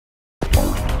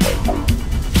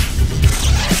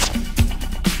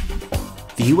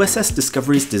The USS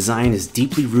Discovery's design is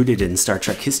deeply rooted in Star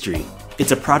Trek history.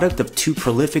 It's a product of two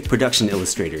prolific production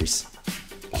illustrators.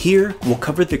 Here, we'll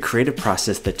cover the creative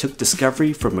process that took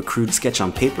Discovery from a crude sketch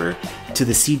on paper to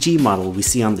the CG model we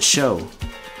see on the show.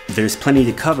 There's plenty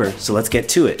to cover, so let's get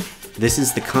to it. This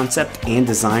is the concept and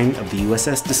design of the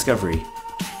USS Discovery.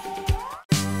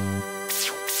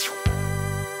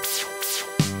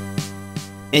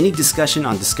 Any discussion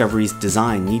on Discovery's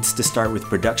design needs to start with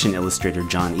production illustrator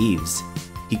John Eaves.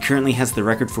 He currently has the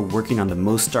record for working on the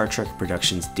most Star Trek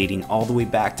productions dating all the way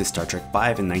back to Star Trek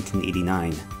V in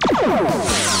 1989.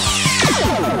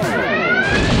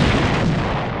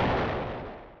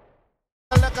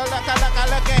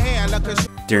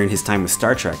 During his time with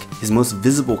Star Trek, his most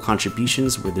visible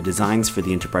contributions were the designs for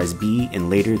the Enterprise B and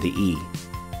later the E.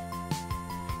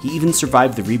 He even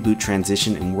survived the reboot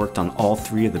transition and worked on all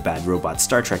 3 of the Bad Robot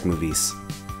Star Trek movies.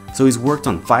 So he's worked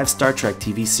on 5 Star Trek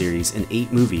TV series and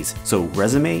 8 movies, so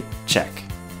resume, check.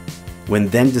 When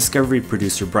then Discovery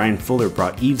producer Brian Fuller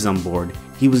brought Eaves on board,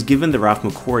 he was given the Ralph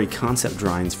McQuarrie concept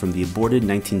drawings from the aborted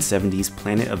 1970s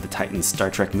Planet of the Titans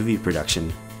Star Trek movie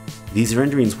production. These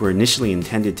renderings were initially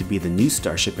intended to be the new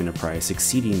Starship Enterprise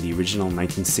succeeding the original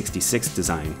 1966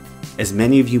 design. As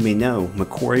many of you may know,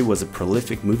 McQuarrie was a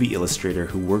prolific movie illustrator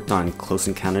who worked on Close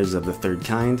Encounters of the Third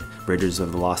Kind, Raiders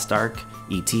of the Lost Ark,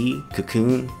 E.T.,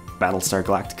 Cocoon, Battlestar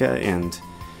Galactica, and...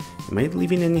 am I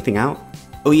leaving anything out?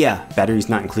 Oh yeah, Batteries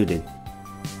Not Included.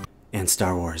 And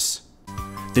Star Wars.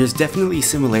 There's definitely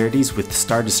similarities with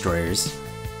Star Destroyers.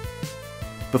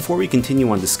 Before we continue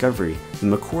on Discovery,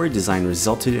 the McQuarrie design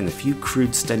resulted in a few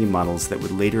crude study models that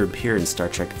would later appear in Star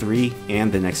Trek III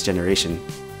and The Next Generation.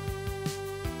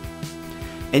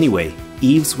 Anyway,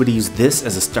 Eaves would use this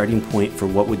as a starting point for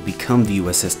what would become the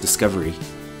USS Discovery.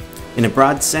 In a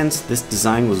broad sense, this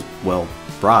design was, well,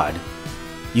 broad.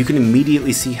 You can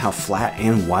immediately see how flat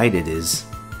and wide it is.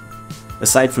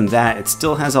 Aside from that, it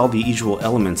still has all the usual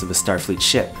elements of a Starfleet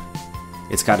ship.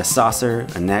 It's got a saucer,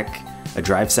 a neck, a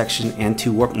drive section, and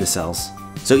 2 warp nacelles.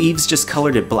 So Eaves just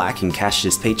colored it black and cashed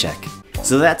his paycheck.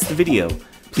 So that's the video.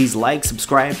 Please like,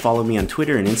 subscribe, follow me on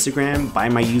Twitter and Instagram, buy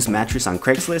my used mattress on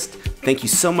Craigslist. Thank you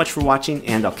so much for watching,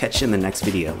 and I'll catch you in the next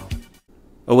video.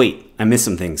 Oh wait, I missed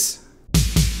some things.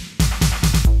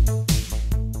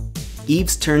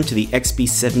 Eaves turned to the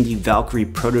XB-70 Valkyrie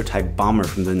prototype bomber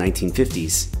from the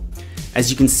 1950s. As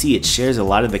you can see, it shares a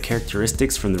lot of the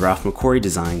characteristics from the Ralph McQuarrie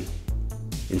design.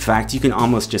 In fact, you can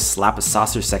almost just slap a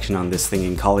saucer section on this thing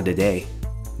and call it a day.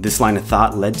 This line of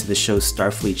thought led to the show's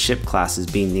Starfleet ship classes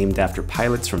being named after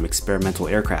pilots from experimental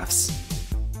aircrafts.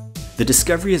 The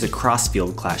Discovery is a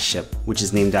Crossfield class ship, which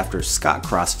is named after Scott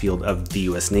Crossfield of the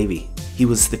US Navy. He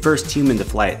was the first human to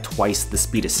fly at twice the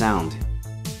speed of sound.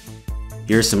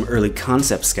 Here are some early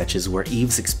concept sketches where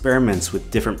Eaves experiments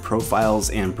with different profiles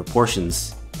and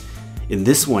proportions. In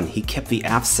this one, he kept the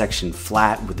aft section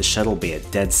flat with the shuttle bay at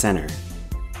dead center.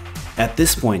 At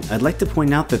this point, I'd like to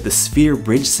point out that the sphere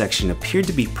bridge section appeared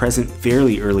to be present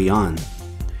fairly early on.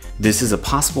 This is a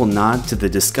possible nod to the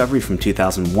Discovery from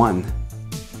 2001.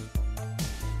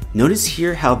 Notice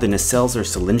here how the nacelles are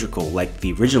cylindrical like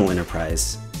the original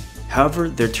Enterprise. However,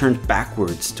 they're turned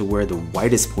backwards to where the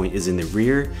widest point is in the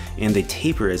rear, and they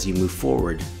taper as you move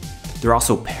forward. They're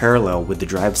also parallel with the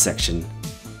drive section.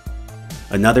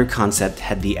 Another concept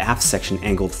had the aft section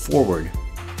angled forward.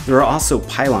 There are also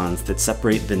pylons that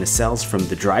separate the nacelles from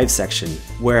the drive section,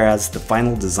 whereas the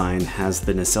final design has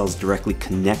the nacelles directly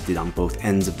connected on both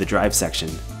ends of the drive section.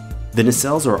 The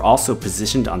nacelles are also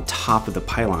positioned on top of the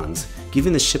pylons,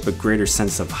 giving the ship a greater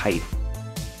sense of height.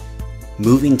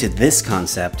 Moving to this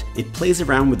concept, it plays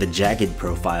around with the jagged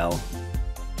profile.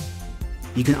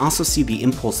 You can also see the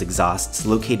impulse exhausts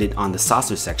located on the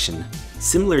saucer section,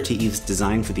 similar to Eaves'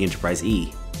 design for the Enterprise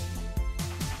E.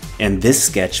 And this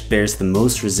sketch bears the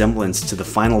most resemblance to the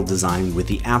final design with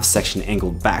the aft section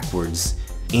angled backwards,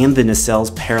 and the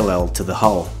nacelles parallel to the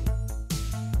hull.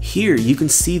 Here you can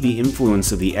see the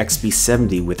influence of the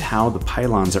XB-70 with how the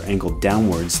pylons are angled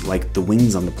downwards like the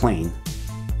wings on the plane.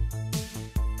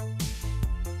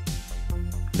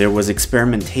 There was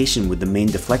experimentation with the main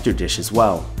deflector dish as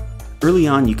well. Early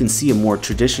on you can see a more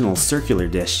traditional circular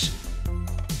dish.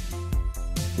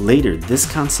 Later, this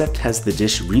concept has the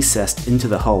dish recessed into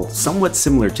the hull, somewhat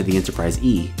similar to the Enterprise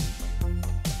E.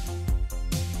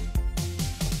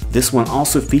 This one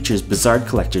also features Bizarre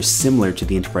collectors similar to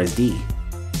the Enterprise D.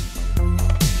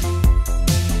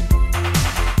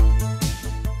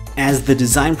 As the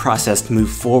design process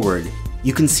moved forward,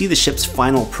 you can see the ship's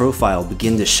final profile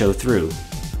begin to show through.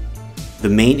 The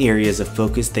main areas of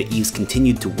focus that Eaves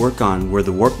continued to work on were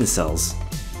the warp nacelles.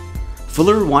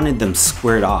 Fuller wanted them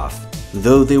squared off,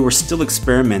 though they were still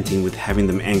experimenting with having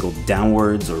them angled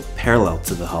downwards or parallel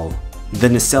to the hull. The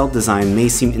nacelle design may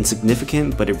seem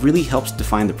insignificant, but it really helps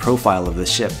define the profile of the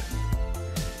ship.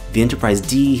 The Enterprise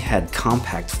D had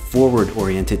compact,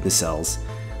 forward-oriented nacelles,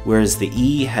 whereas the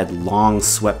E had long,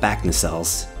 swept-back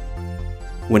nacelles.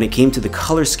 When it came to the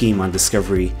color scheme on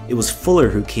Discovery, it was Fuller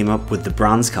who came up with the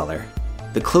bronze color.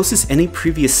 The closest any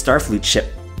previous Starfleet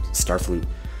ship...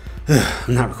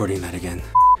 I'm not recording that again.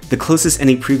 The closest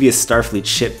any previous Starfleet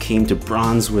ship came to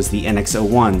bronze was the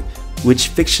NX-01, which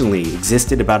fictionally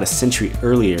existed about a century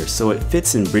earlier, so it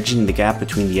fits in bridging the gap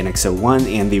between the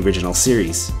NX-01 and the original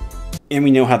series. And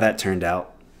we know how that turned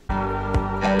out.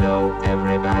 Hello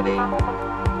everybody.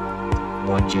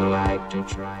 Would you like to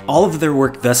try? All of their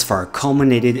work thus far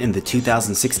culminated in the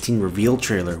 2016 reveal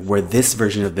trailer where this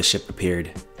version of the ship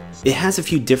appeared. It has a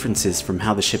few differences from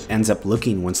how the ship ends up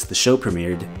looking once the show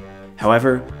premiered.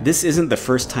 However, this isn't the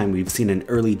first time we've seen an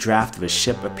early draft of a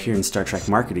ship appear in Star Trek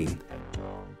marketing.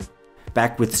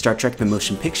 Back with Star Trek the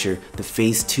Motion Picture, the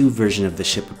Phase 2 version of the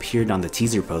ship appeared on the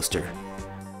teaser poster.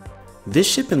 This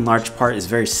ship in large part is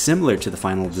very similar to the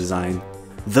final design,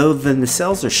 though the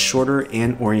nacelles are shorter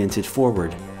and oriented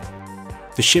forward.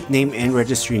 The ship name and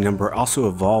registry number also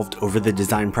evolved over the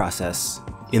design process.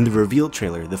 In the reveal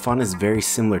trailer, the font is very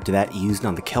similar to that used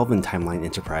on the Kelvin Timeline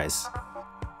Enterprise.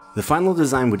 The final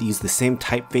design would use the same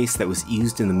typeface that was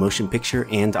used in the motion picture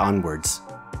and onwards.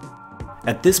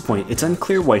 At this point, it's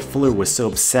unclear why Fuller was so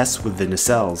obsessed with the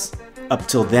nacelles. Up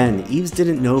till then, Eves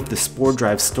didn't know if the Spore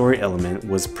Drive story element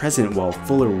was present while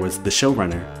Fuller was the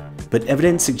showrunner, but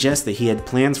evidence suggests that he had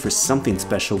plans for something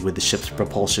special with the ship's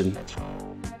propulsion.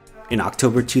 In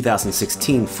October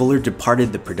 2016, Fuller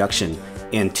departed the production,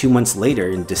 and 2 months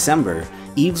later, in December,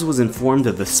 Eves was informed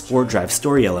of the Spore Drive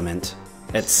story element.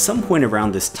 At some point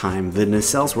around this time, the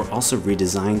nacelles were also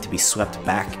redesigned to be swept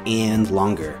back and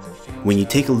longer. When you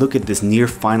take a look at this near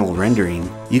final rendering,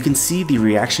 you can see the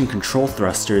reaction control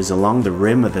thrusters along the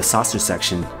rim of the saucer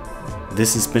section.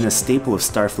 This has been a staple of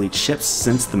Starfleet ships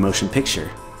since the motion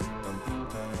picture.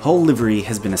 Hull livery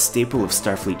has been a staple of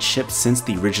Starfleet ships since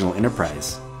the original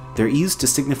Enterprise. They're used to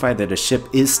signify that a ship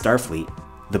is Starfleet.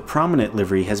 The prominent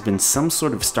livery has been some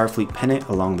sort of Starfleet pennant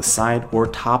along the side or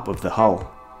top of the hull.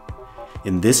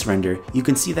 In this render, you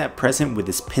can see that present with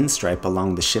this pinstripe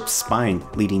along the ship's spine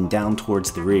leading down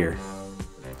towards the rear.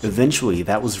 Eventually,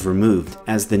 that was removed,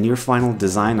 as the near-final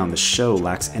design on the show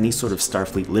lacks any sort of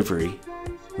Starfleet livery.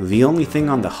 The only thing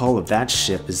on the hull of that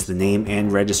ship is the name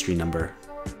and registry number.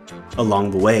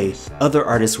 Along the way, other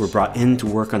artists were brought in to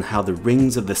work on how the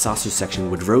rings of the saucer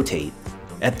section would rotate.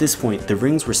 At this point, the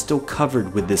rings were still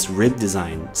covered with this rib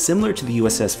design, similar to the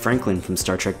USS Franklin from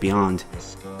Star Trek Beyond.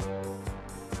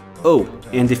 Oh,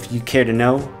 and if you care to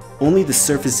know, only the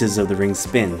surfaces of the rings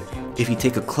spin. If you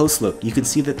take a close look, you can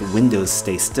see that the windows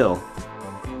stay still.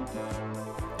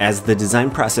 As the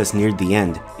design process neared the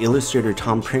end, illustrator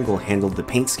Tom Pringle handled the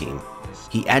paint scheme.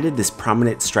 He added this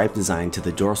prominent stripe design to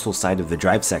the dorsal side of the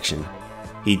drive section.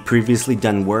 He'd previously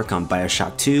done work on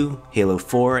BioShock 2, Halo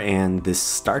 4, and this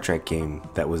Star Trek game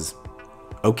that was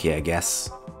okay, I guess.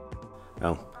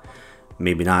 Oh,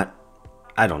 maybe not.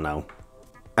 I don't know.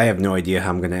 I have no idea how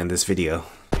I'm gonna end this video.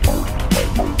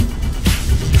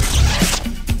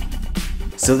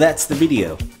 So that's the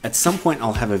video. At some point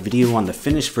I'll have a video on the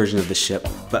finished version of the ship,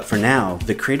 but for now,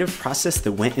 the creative process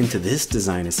that went into this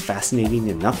design is fascinating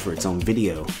enough for its own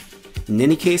video. In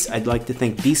any case, I'd like to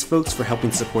thank these folks for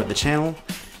helping support the channel.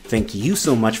 Thank you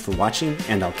so much for watching,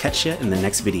 and I'll catch you in the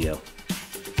next video.